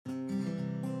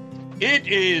It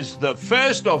is the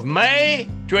 1st of May,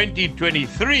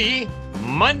 2023,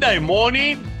 Monday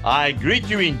morning. I greet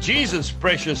you in Jesus'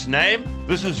 precious name.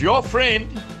 This is your friend,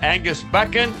 Angus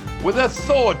Buchan, with a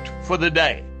thought for the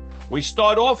day. We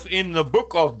start off in the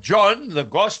book of John, the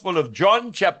Gospel of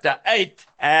John, chapter 8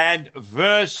 and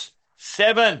verse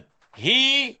 7.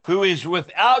 He who is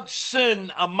without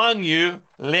sin among you,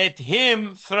 let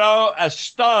him throw a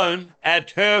stone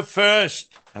at her first.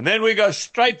 And then we go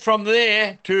straight from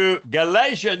there to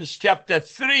Galatians chapter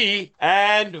 3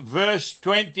 and verse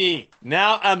 20.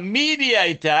 Now a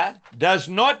mediator does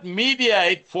not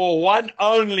mediate for one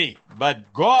only,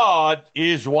 but God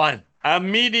is one. A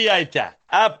mediator,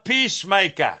 a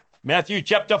peacemaker. Matthew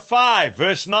chapter 5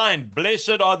 verse 9.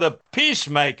 Blessed are the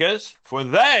peacemakers, for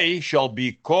they shall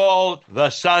be called the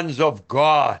sons of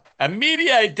God. A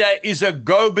mediator is a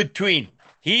go-between.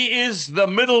 He is the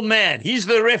middleman. He's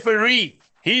the referee.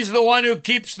 He's the one who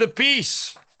keeps the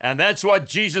peace. And that's what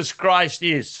Jesus Christ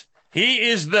is. He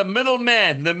is the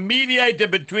middleman, the mediator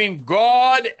between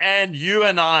God and you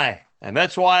and I. And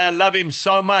that's why I love him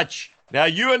so much. Now,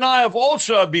 you and I have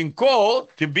also been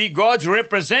called to be God's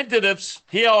representatives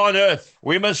here on earth.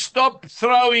 We must stop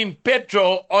throwing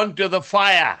petrol onto the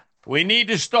fire. We need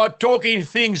to start talking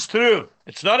things through.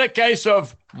 It's not a case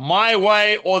of my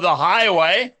way or the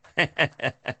highway.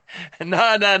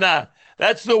 No.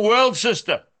 That's the world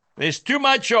system. There's too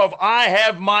much of I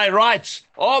have my rights.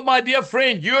 Oh, my dear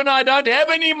friend, you and I don't have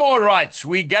any more rights.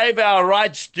 We gave our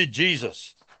rights to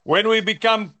Jesus. When we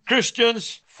become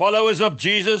Christians, followers of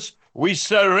Jesus, we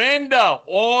surrender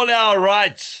all our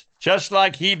rights, just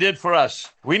like he did for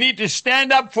us. We need to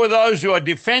stand up for those who are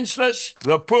defenseless,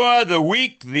 the poor, the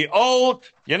weak, the old.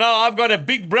 You know, I've got a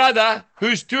big brother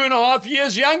who's 2.5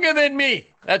 years younger than me.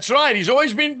 That's right, he's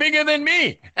always been bigger than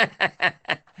me.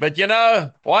 But you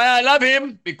know why I love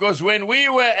him? Because when we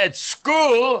were at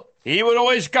school, he would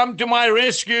always come to my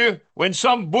rescue when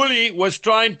some bully was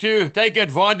trying to take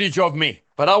advantage of me.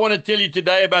 But I want to tell you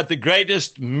today about the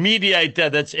greatest mediator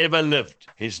that's ever lived.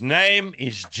 His name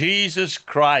is Jesus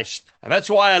Christ. And that's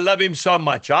why I love him so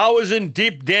much. I was in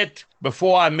deep debt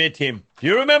before I met him. Do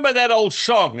you remember that old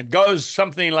song? It goes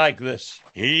something like this.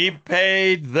 He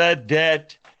paid the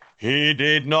debt he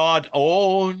did not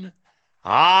own.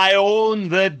 I own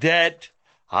the debt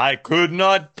I could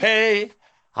not pay.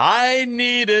 I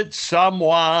needed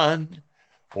someone,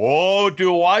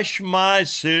 to wash my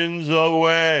sins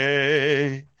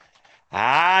away.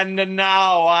 And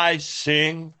now I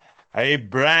sing a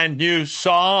brand new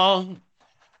song,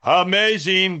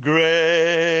 Amazing Grace.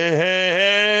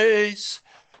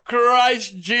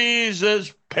 Christ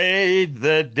Jesus paid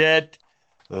the debt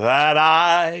that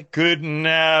I could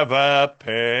never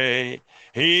pay.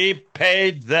 He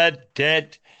paid the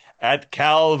debt at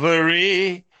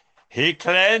Calvary. He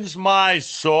cleansed my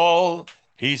soul.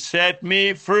 He set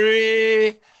me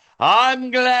free.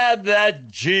 I'm glad that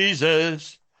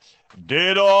Jesus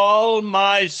did all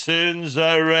my sins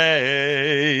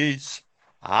erase.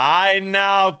 I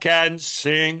now can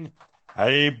sing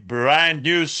a brand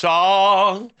new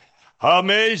song,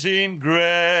 Amazing Grace.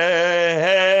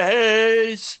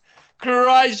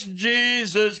 Christ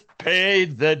Jesus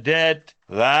paid the debt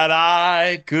that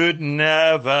I could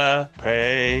never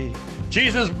pay.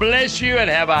 Jesus bless you and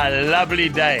have a lovely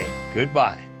day.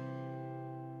 Goodbye.